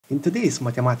In today's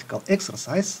mathematical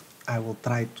exercise, I will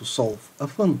try to solve a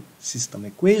fun system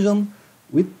equation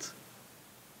with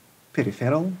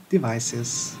peripheral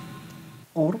devices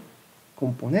or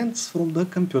components from the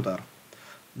computer.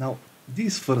 Now,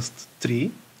 these first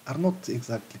three are not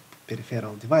exactly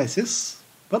peripheral devices,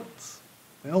 but,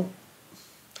 well,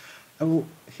 I will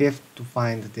have to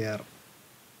find their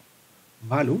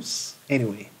values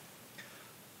anyway.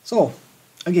 So,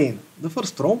 again, the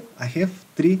first row, I have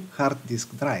 3 hard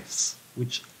disk drives,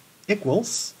 which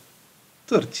equals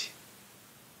 30.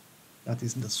 That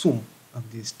is the sum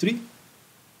of these 3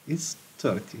 is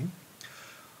 30.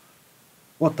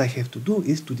 What I have to do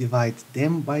is to divide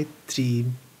them by 3,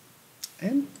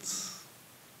 and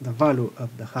the value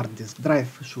of the hard disk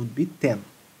drive should be 10.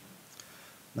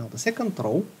 Now the second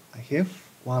row, I have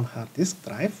 1 hard disk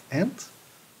drive and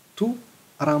 2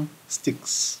 RAM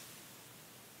sticks.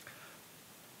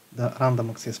 The random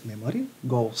access memory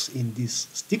goes in these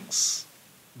sticks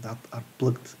that are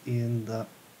plugged in the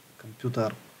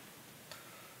computer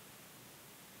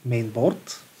main board.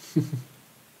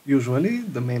 Usually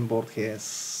the main board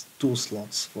has 2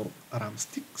 slots for RAM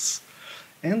sticks,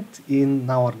 and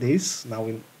nowadays, now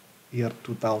in year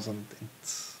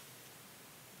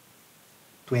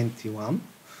 2021,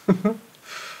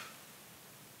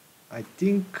 I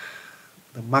think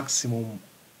the maximum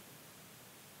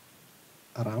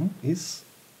RAM is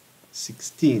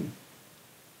 16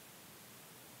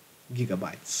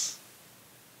 gigabytes,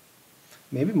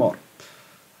 maybe more.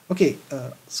 Okay,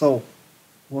 so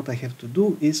what I have to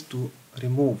do is to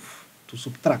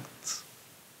subtract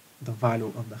the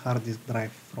value of the hard disk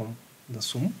drive from the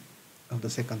sum of the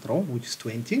second row, which is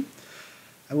 20.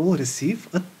 I will receive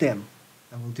a 10.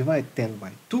 I will divide 10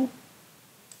 by 2,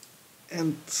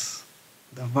 and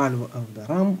the value of the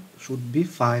RAM should be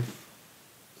 5.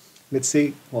 Let's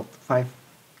say, what, 5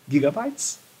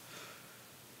 gigabytes?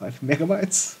 5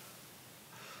 megabytes?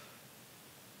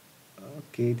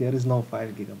 Okay, there is no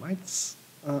 5 gigabytes.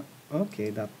 Okay,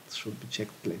 that should be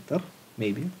checked later,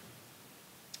 maybe.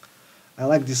 I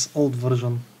like this old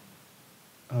version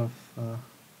of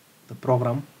the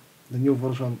program. The new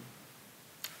version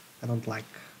I don't like.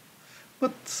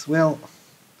 But, well,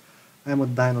 I'm a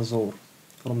dinosaur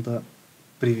from the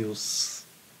previous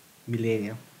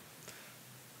millennia.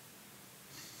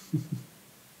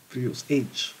 Previous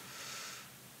age.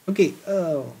 Okay,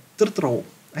 third row.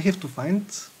 I have to find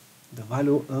the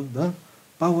value of the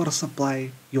power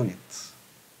supply unit.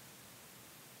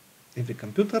 Every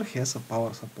computer has a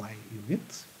power supply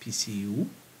unit, PCU.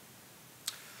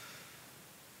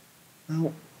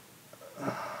 Now,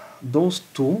 those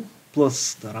two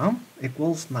plus the RAM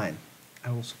equals 9. I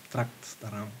will subtract the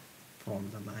RAM from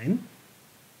the 9.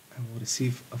 I will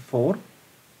receive a 4.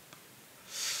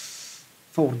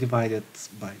 4 divided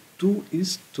by 2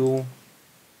 is 2.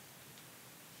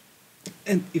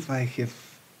 And if I have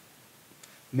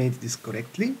made this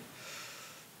correctly,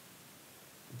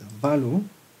 the value,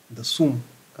 the sum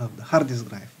of the hard disk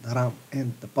drive, the RAM,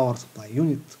 and the power supply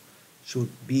unit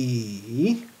should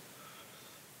be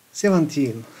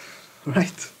 17,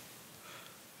 right?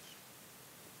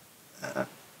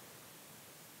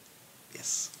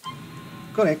 Yes,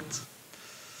 correct.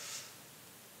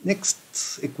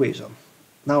 Next equation.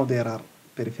 Now there are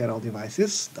peripheral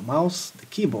devices, the mouse, the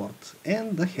keyboard,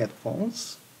 and the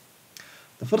headphones.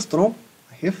 The first row,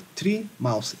 I have 3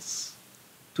 mouses.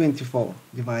 24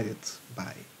 divided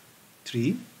by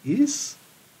 3 is,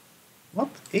 what,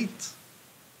 8?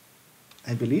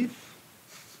 I believe.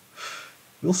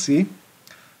 We'll see.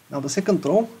 Now the second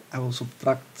row, I will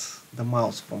subtract the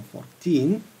mouse from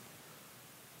 14,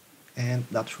 and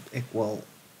that should equal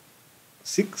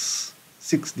 6.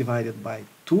 6 divided by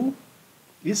 2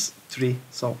 is 3.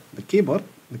 So the keyboard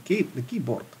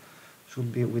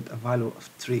should be with a value of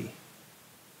 3.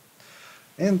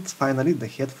 And finally the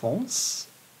headphones,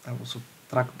 I will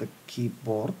subtract the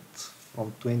keyboard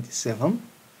from 27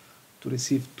 to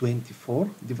receive 24.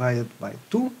 Divided by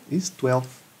 2 is 12.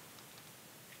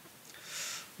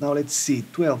 Now let's see,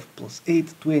 12 plus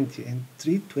 8, 20, and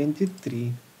 3,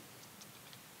 23.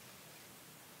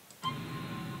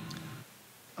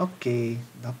 Okay,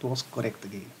 that was correct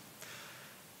again.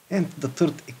 And the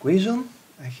third equation,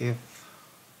 I have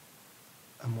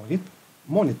a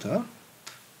monitor,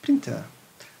 printer,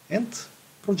 and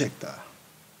projector.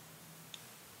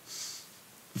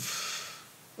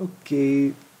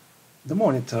 Okay, the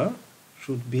monitor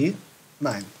should be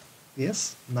 9.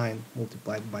 Yes, 9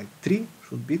 multiplied by 3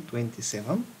 should be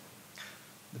 27.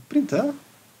 The printer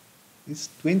is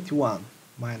 21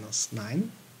 minus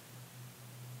 9.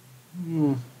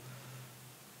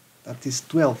 That is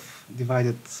 12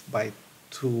 divided by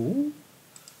 2.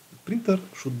 printer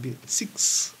should be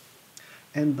 6.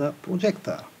 And the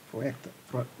projector,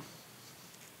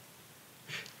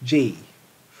 J.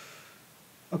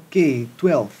 Okay,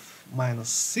 12 minus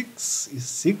 6 is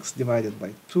 6, divided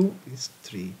by 2 is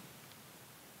 3.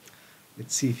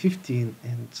 Let's see, 15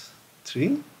 and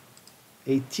 3,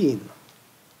 18.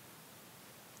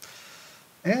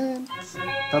 And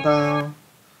ta-da!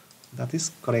 That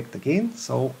is correct again.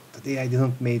 So today I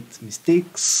didn't make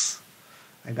mistakes.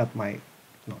 I got my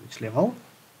knowledge level.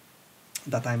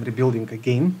 That I'm rebuilding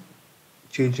again,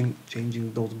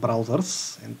 changing those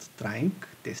browsers and trying,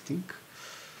 testing.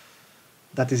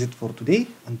 That is it for today.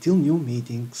 Until new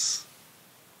meetings.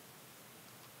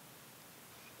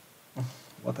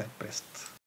 What I pressed.